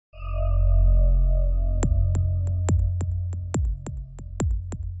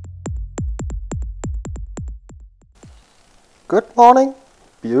Good morning,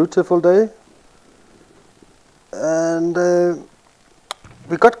 beautiful day, and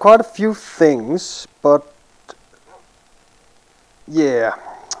we got quite a few things, but yeah,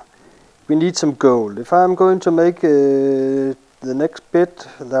 we need some gold. If I'm going to make the next bit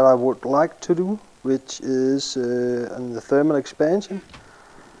that I would like to do, which is on the thermal expansion,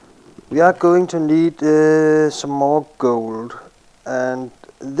 we are going to need some more gold, and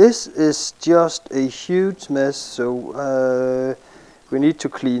this is just a huge mess, so we need to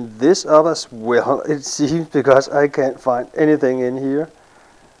clean this up as well, it seems, because I can't find anything in here.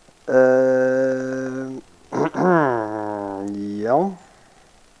 Yeah.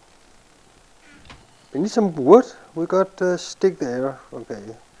 We need some wood. We got a stick there.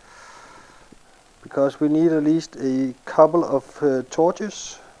 Okay. Because we need at least a couple of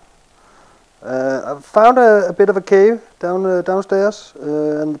torches. I've found a bit of a cave downstairs,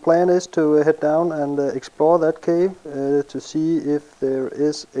 and the plan is to head down and explore that cave to see if there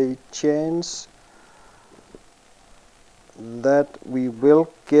is a chance that we will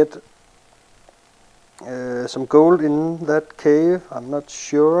get some gold in that cave. I'm not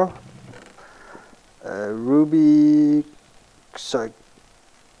sure. Ruby, Psychorium,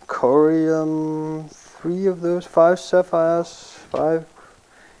 3 of those, 5 sapphires, 5.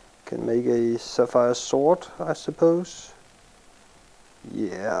 Can make a sapphire sword, I suppose.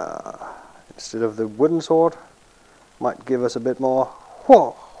 Yeah, instead of the wooden sword, might give us a bit more.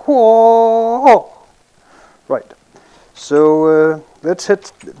 Whoa, whoa. Right. So let's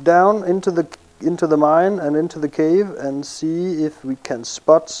head down into the mine and into the cave and see if we can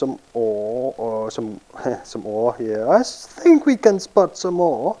spot some ore or some some ore here. I think we can spot some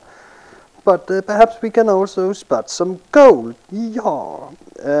ore. But perhaps we can also spot some gold. Yeah.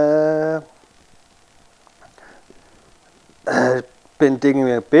 Been digging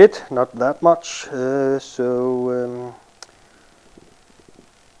a bit, not that much.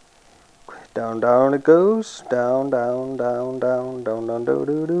 Down it goes. Down.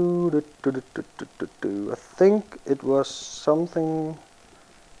 I think it was something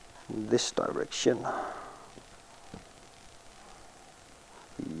in this direction.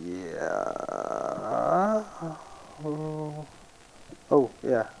 Yeah. Oh,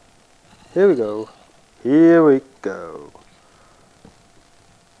 yeah. Here we go.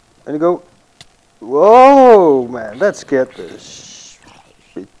 And you go. Whoa, man, that scared the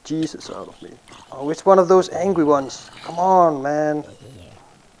Jesus out of me. Oh, it's one of those angry ones. Come on, man.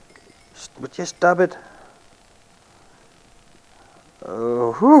 Would you stop it?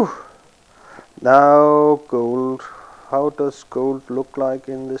 Oh, whew. Now, gold. How does gold look like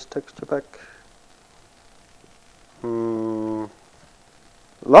in this texture pack?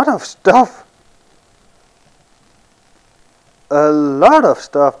 Lot of stuff. A lot of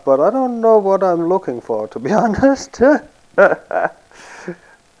stuff, but I don't know what I'm looking for, to be honest.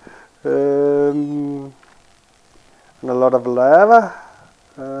 And a lot of lava.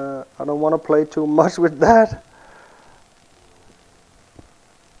 I don't want to play too much with that.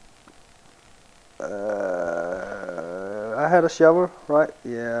 I had a shovel, right?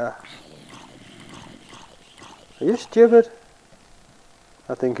 Yeah. Are you stupid?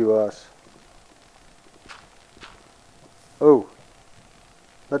 I think he was. Oh,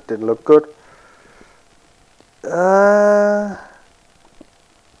 that didn't look good.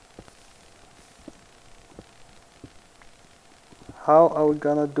 How are we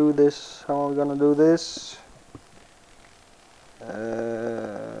gonna do this?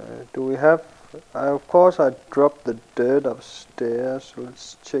 Do we have? Of course, I dropped the dirt upstairs. So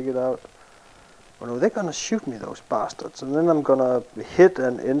let's check it out. Oh no, they're gonna shoot me, those bastards, and then I'm gonna hit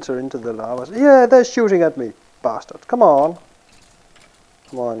and enter into the lava. Yeah, they're shooting at me, bastards. Come on,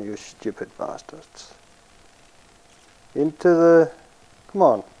 you stupid bastards. Come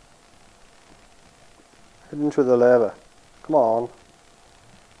on. Head into the lava. Come on.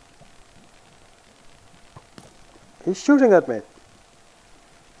 He's shooting at me.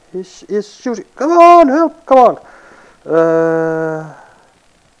 He's shooting. Come on, help! Come on.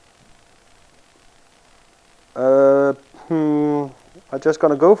 I'm just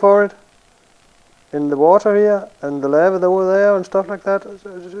gonna go for it. In the water here, and the lava over there, and stuff like that.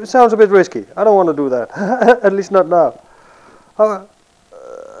 It sounds a bit risky. I don't want to do that. At least not now.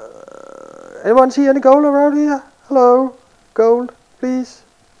 Anyone see any gold around here? Hello? Gold, please?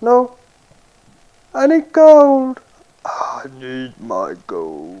 No? I need gold. I need my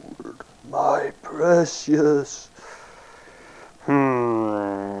gold. My precious.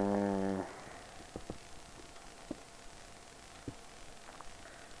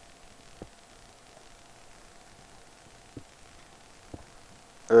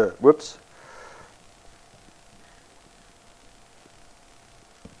 Whoops.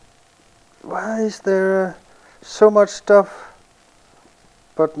 Why is there so much stuff,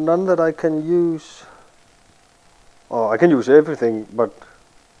 but none that I can use? Oh, I can use everything, but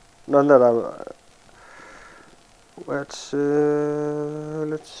none that I'm... let's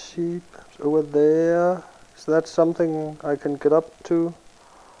see, perhaps over there. Is that something I can get up to?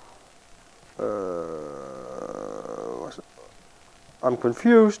 I'm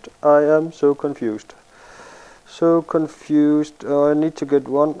confused. I am so confused. So confused. I need to get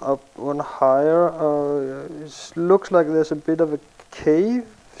one up, one higher. It looks like there's a bit of a cave,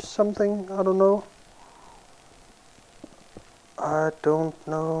 something. I don't know. I don't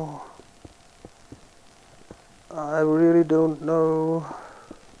know. I really don't know.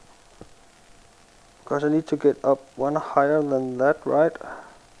 Because I need to get up one higher than that, right?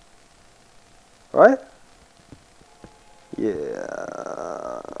 Right?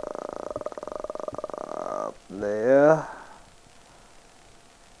 Yeah. Up there.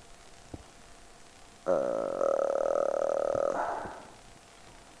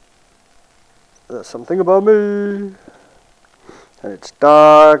 There's something about me. And it's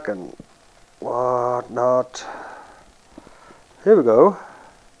dark and whatnot. Here we go.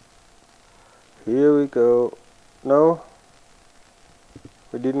 Here we go. No.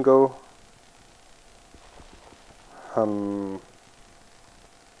 We didn't go. Damn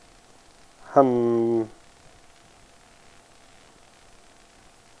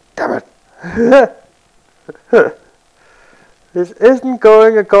it. This isn't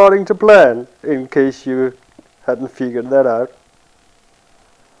going according to plan, in case you hadn't figured that out.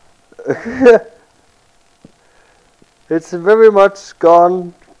 It's very much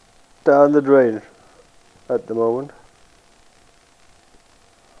gone down the drain at the moment.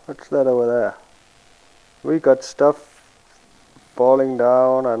 What's that over there? We got stuff falling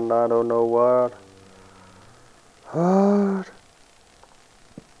down and I don't know what. What?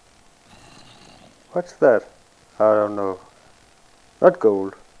 What's that? I don't know. Not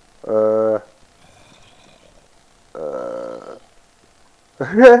gold.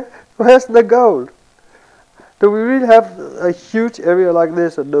 Where's the gold? Do we really have a huge area like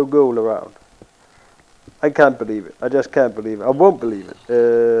this and no gold around? I can't believe it. I just can't believe it. I won't believe it.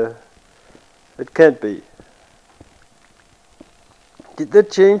 It can't be. Did they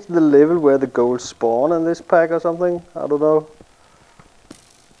change the level where the gold spawn in this pack or something? I don't know.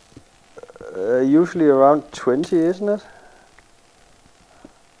 Usually around 20, isn't it?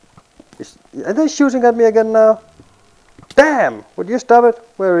 Are they shooting at me again now? Damn! Would you stop it?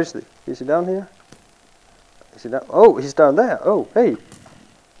 Where is he? Is he down here? Is he down? Oh, he's down there. Oh, hey.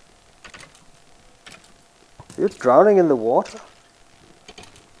 You're drowning in the water?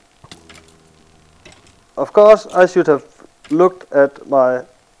 Of course, I should have looked at my...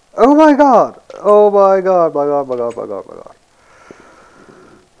 Oh my god! Oh my god, my god, my god, my god, my god.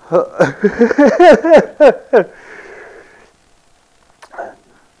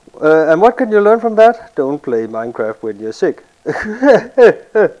 And what can you learn from that? Don't play Minecraft when you're sick.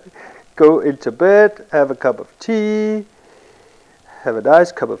 Go into bed, have a cup of tea, have a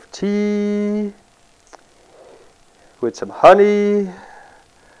nice cup of tea with some honey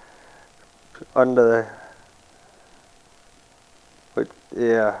under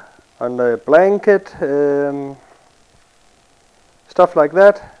under a blanket, stuff like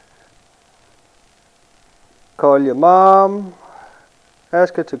that. Call your mom,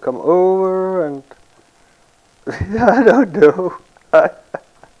 ask her to come over, and I don't know.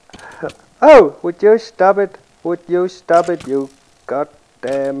 Oh, would you stop it? Would you stop it, you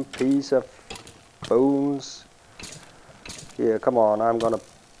goddamn piece of bones? Here, come on, I'm gonna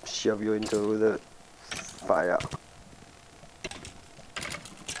shove you into the fire.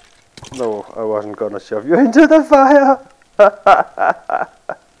 No, I wasn't gonna shove you into the fire.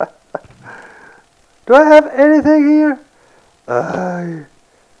 Do I have anything here?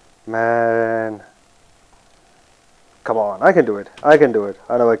 Man. Come on, I can do it. I can do it.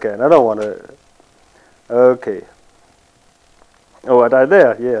 I know I can. I don't want to... Okay. Oh, I died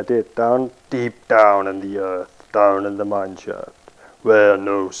there? Yeah, I did. Down, deep down in the earth. Down in the mine shaft. Where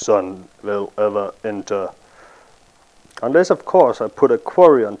no sun will ever enter. Unless, of course, I put a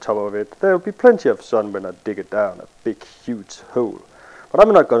quarry on top of it. There will be plenty of sun when I dig it down. A big, huge hole. But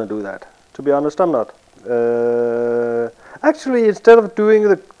I'm not going to do that. To be honest, I'm not. Actually, instead of doing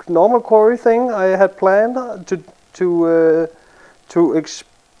the normal quarry thing, I had planned to explore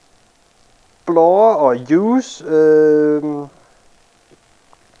or use the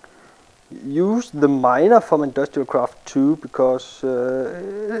miner from Industrial Craft 2, because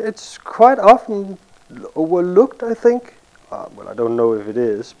it's quite often overlooked, I think. Well, I don't know if it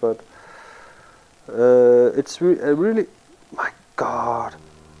is, but it's really... My God.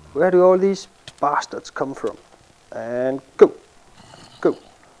 Where do all these bastards come from? And go, go,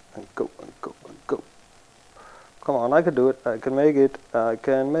 and go, and go, and go. Come on, I can do it. I can make it. I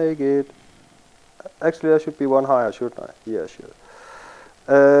can make it. Actually, I should be one higher, shouldn't I? Yeah, sure.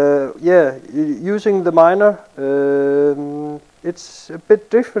 Yeah, using the miner, it's a bit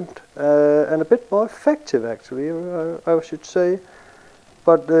different and a bit more effective, actually, I should say.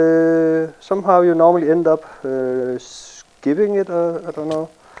 But somehow you normally end up skipping it, I don't know.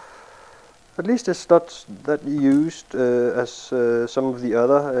 At least it's not that used as some of the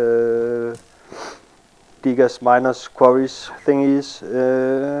other diggers, miners, quarries thingies.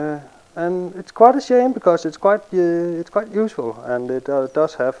 And it's quite a shame because it's quite useful and it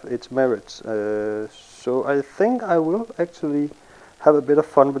does have its merits. So I think I will actually have a bit of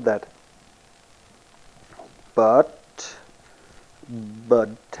fun with that. But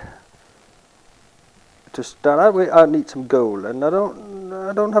to start out with, I need some gold, and I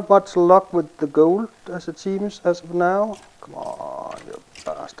don't have much luck with the gold as it seems as of now. Come on, you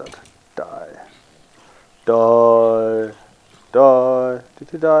bastard! Die! Die! Die! Did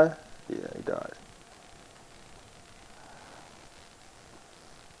he die? Yeah, he died.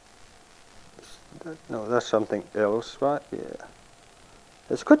 No, that's something else, right? Yeah.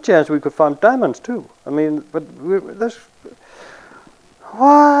 There's a good chance we could find diamonds too. I mean, but there's...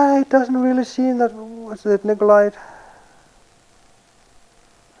 Why? It doesn't really seem that... What's that, Nikolite?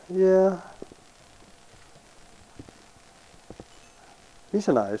 Yeah. These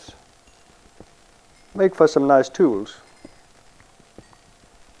are nice. Make for some nice tools.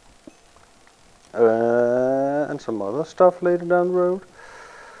 And some other stuff later down the road.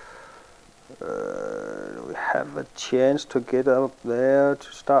 We have a chance to get up there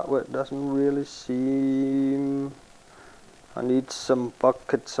to start with. Doesn't really seem... I need some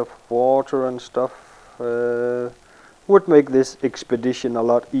buckets of water and stuff. Would make this expedition a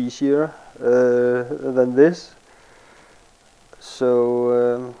lot easier than this.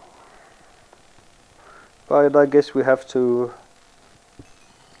 So... but I guess we have to...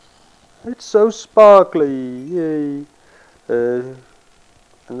 It's so sparkly, yay! And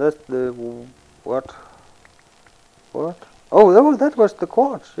that's the... what? What? Oh, that was the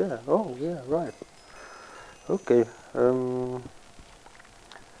quartz, yeah. Oh, yeah, right. Okay.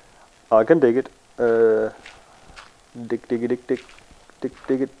 I can dig it.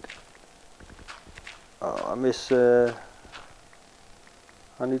 Dig it. Oh, I miss...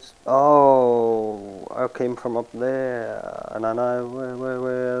 I need... Oh, I came from up there, and I know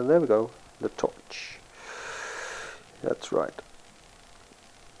where... There we go. The torch. That's right.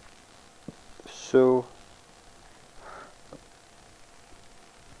 So...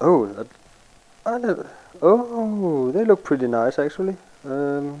 Oh, that... I never... Oh, they look pretty nice, actually.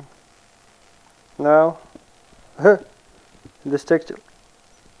 Now... this texture...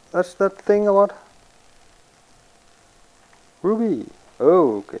 That's that thing I want. Ruby.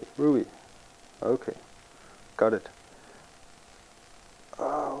 Oh, okay, ruby. Okay, got it.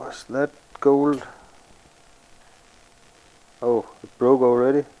 Oh, was that gold? Oh, it broke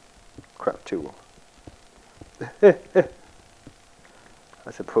already? Crap tool. I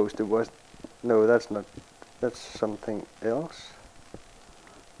suppose it was... No, that's not... That's something else.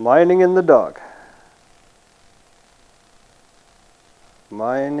 Mining in the dark.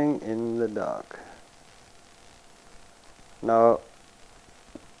 Mining in the dark. Now...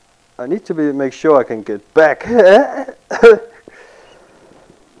 I need to make sure I can get back.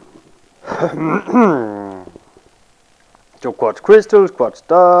 So quartz crystals, quartz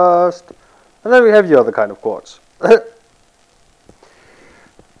dust, and then we have the other kind of quartz.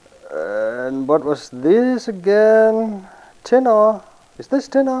 And what was this again? Tin ore. Is this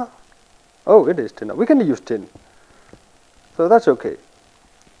tin ore? Oh, it is tin ore. We can use tin. So that's okay.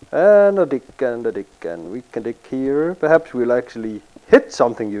 And a dig and a dig, and we can dig here. Perhaps we'll actually hit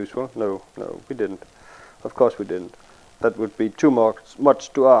something useful. No, we didn't. Of course we didn't. That would be too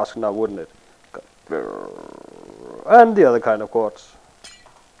much to ask now, wouldn't it? And the other kind of quartz.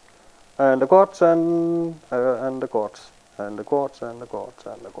 And the quartz and the quartz. And the quartz and the quartz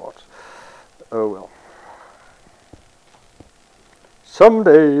and the quartz. Oh well.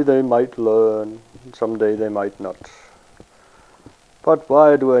 Someday they might learn. Someday they might not. But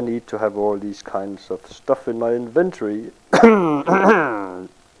why do I need to have all these kinds of stuff in my inventory?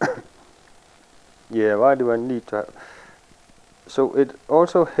 Yeah, why do I need to have... So it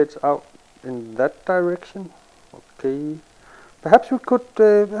also heads out in that direction? Okay. Perhaps we could...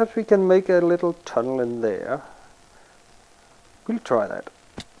 perhaps we can make a little tunnel in there. We'll try that.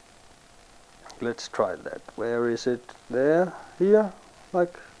 Let's try that. Where is it? There? Here?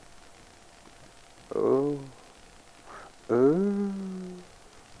 Like... Oh... Oh...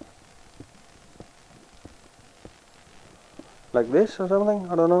 Like this or something?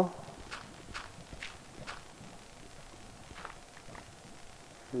 I don't know.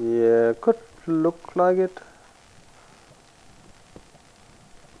 Yeah, could look like it.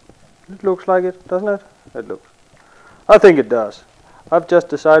 It looks like it, doesn't it? It looks. I think it does. I've just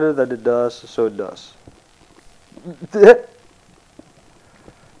decided that it does, so it does.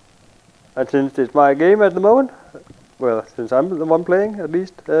 And since it's my game at the moment, well, since I'm the one playing, at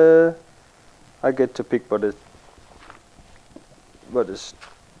least, I get to pick what is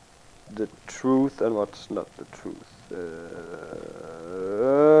the truth and what's not the truth.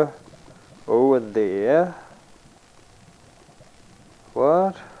 Over there.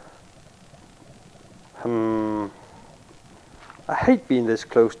 What? I hate being this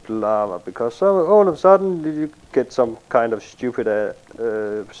close to lava because all of a sudden you get some kind of stupid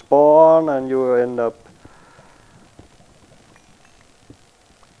spawn and you end up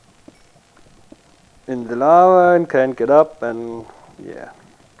in the lava and can't get up, and yeah.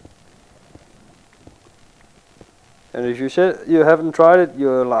 And if you said you haven't tried it,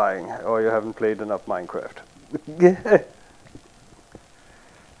 you're lying, or you haven't played enough Minecraft.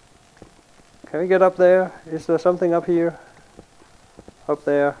 Can we get up there? Is there something up here? Up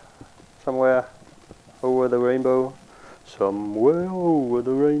there? Somewhere? Over the rainbow? Somewhere over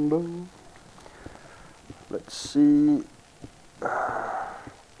the rainbow? Let's see.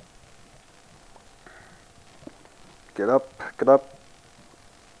 Get up, get up.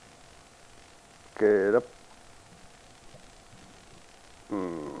 Get up.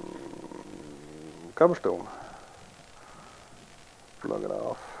 Cobblestone. Plug it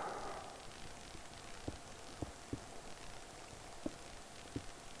off.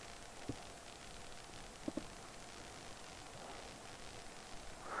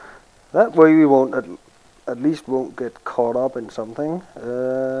 That way we won't, at least won't get caught up in something.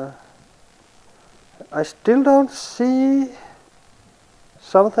 I still don't see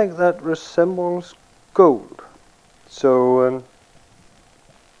something that resembles gold. So,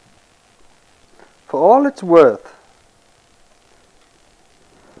 for all it's worth,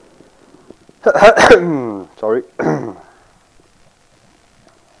 sorry,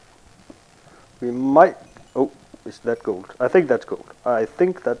 we might, oh, is that gold? I think that's gold. I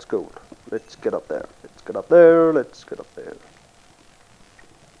think that's gold. Let's get up there. Let's get up there. Let's get up there.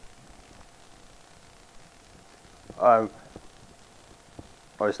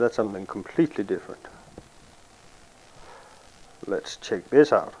 Or is that something completely different? Let's check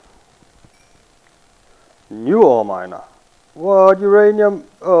this out. New ore miner. What, uranium?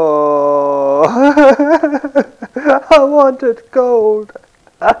 Oh, I wanted gold.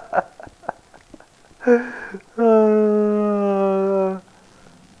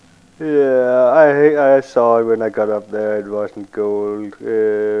 Yeah, I saw it when I got up there. It wasn't gold.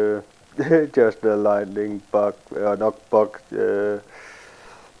 Just a lightning bug, not bug. Yeah,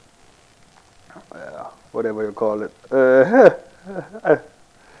 whatever you call it.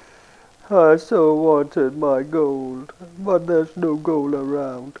 I so wanted my gold, but there's no gold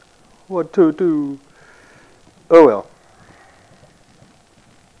around. What to do? Oh well.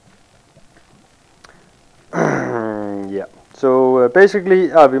 Yeah. So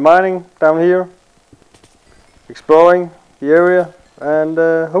basically, I'll be mining down here, exploring the area, and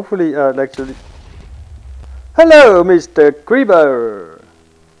hopefully I'll actually. Hello, Mr. Creeper.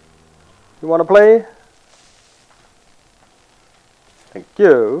 You wanna play? Thank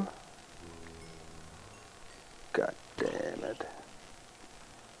you. God damn it.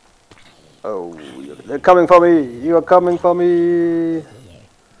 Oh, they're coming for me. You are coming for me.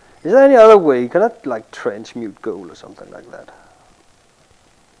 Is there any other way? Can I like transmute gold or something like that?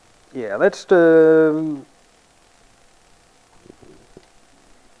 Yeah, let's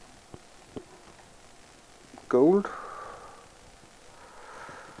gold.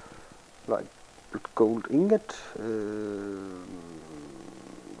 Like gold ingot.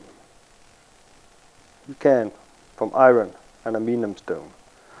 You can from iron and aluminum stone.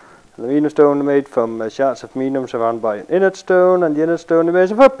 The aluminum stone made from shards of aluminum surrounded by an inert stone, and the inert stone is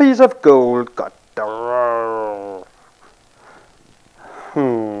made of a piece of gold. God.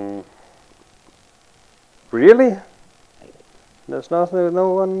 Really? There's nothing.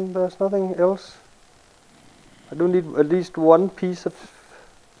 No one. There's nothing else. I do need at least one piece of.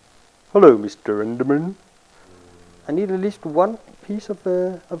 Hello, Mr. Enderman. I need at least one piece of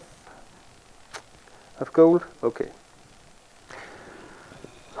gold. Okay.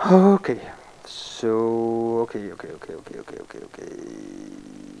 Okay. So okay.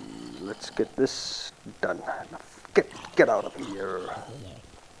 Let's get this done. Get out of here.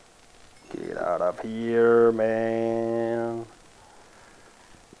 Get out of here, man.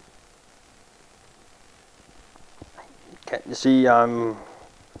 Can't you see I'm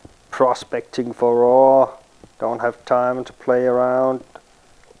prospecting for ore? Don't have time to play around.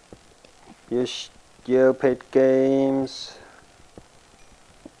 You stupid games.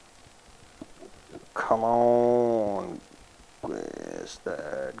 Come on. Where's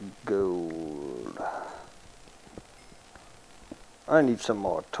that gold? I need some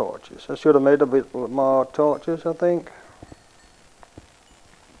more torches. I should have made a bit more torches, I think.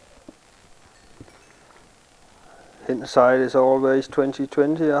 Inside is always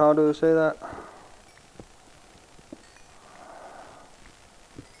 2020, how do you say that?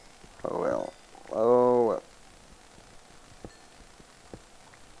 Oh well. Oh well.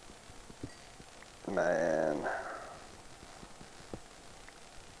 Man.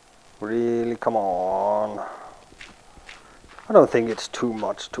 Really, come on. I don't think it's too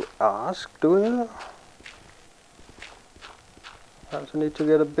much to ask, do you? Perhaps I need to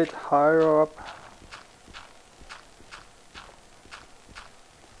get a bit higher up.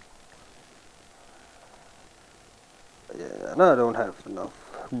 Yeah, no, I don't have enough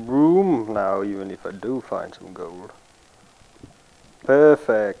room now, even if I do find some gold.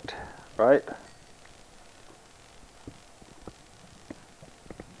 Perfect, right?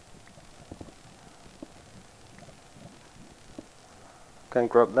 Can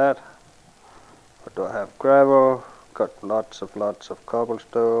grab that. What do I have? Gravel. Got lots of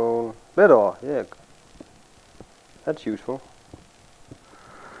cobblestone. Lead ore, yeah. That's useful.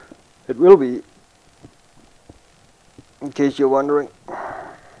 It will be, in case you're wondering.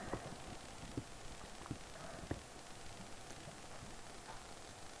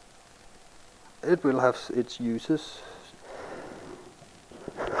 It will have its uses.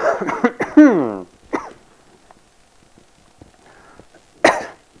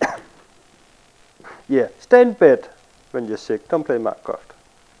 Yeah, stay in bed when you're sick. Don't play Minecraft.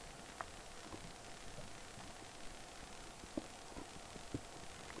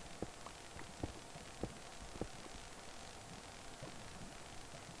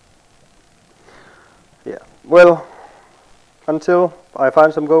 Yeah, well, until I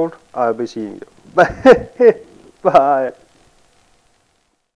find some gold, I'll be seeing you. Bye.